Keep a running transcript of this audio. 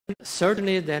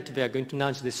certainly that we are going to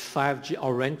launch this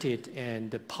 5G-oriented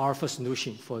and powerful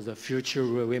solution for the future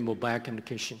railway mobile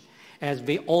communication. As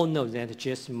we all know that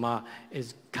GSMA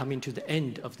is coming to the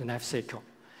end of the life cycle.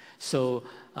 So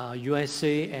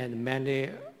USA and many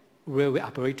railway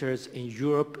operators in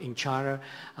Europe, in China,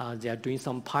 they are doing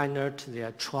some pilot, they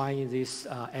are trying this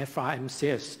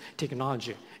FRMCS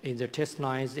technology in their test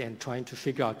lines and trying to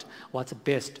figure out what's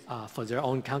best for their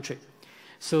own country.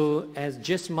 So as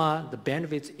GSMA, the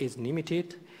bandwidth is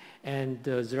limited, and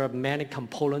there are many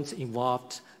components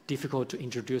involved, difficult to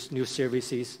introduce new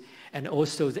services, and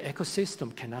also the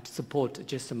ecosystem cannot support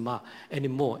GSMA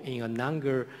anymore in a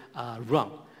longer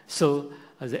run. So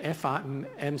the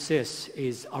FRMCS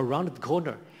is around the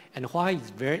corner, and Huawei is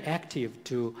very active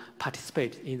to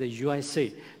participate in the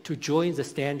USA to join the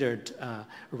standard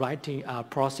writing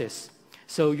process.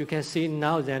 So you can see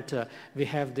now that we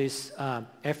have this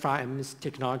FRMS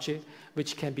technology,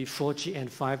 which can be 4G and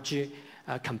 5G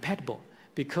compatible.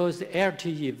 Because the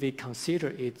LTE, we consider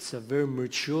it's a very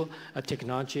mature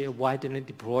technology, widely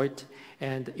deployed,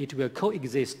 and it will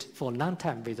coexist for a long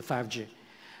time with 5G.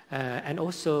 And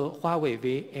also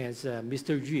Huawei, as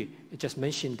Mr. Yu just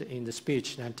mentioned in the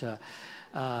speech, that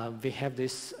we have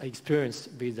this experience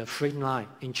with the freight line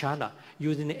in China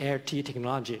using the LTE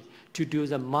technology to do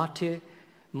the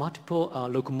multiple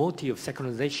locomotive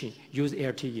synchronization use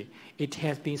LTE. It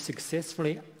has been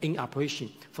successfully in operation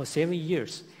for 7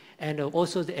 years. And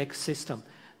also the ecosystem,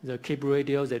 the cable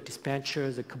radio, the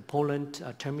dispatcher, the component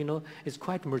terminal is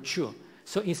quite mature.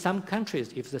 So in some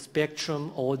countries, if the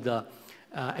spectrum or the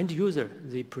end user,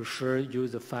 they prefer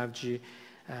use the 5G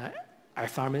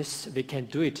FRMS, they can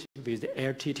do it with the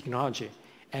LTE technology.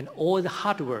 And all the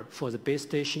hardware for the base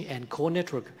station and core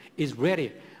network is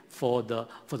ready for the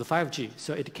 5G.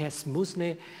 So it can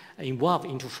smoothly evolve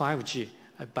into 5G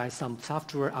by some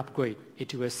software upgrade.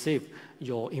 It will save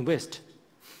your invest.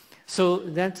 So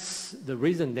that's the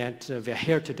reason that we are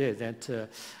here today, that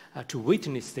to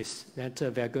witness this, that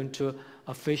we are going to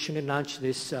officially launch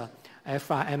this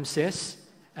FRMCS.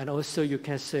 And also you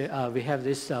can say we have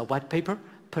this white paper,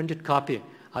 printed copy.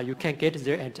 You can get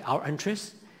there at our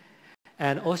entrance.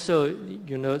 And also,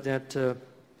 you know that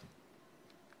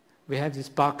we have this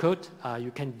barcode.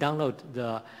 You can download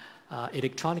the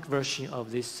electronic version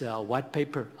of this white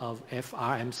paper of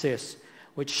FRMCS,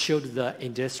 which showed the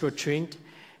industrial trend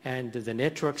and the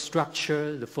network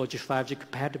structure, the 4G, 5G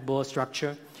compatible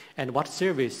structure, and what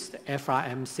service the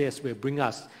FRMCS will bring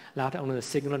us, not only the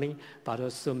signaling, but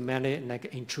also many like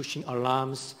intrusion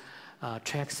alarms,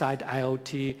 trackside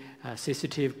IoT,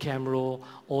 CCTV camera,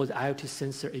 all the IoT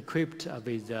sensor equipped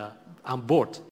with on board.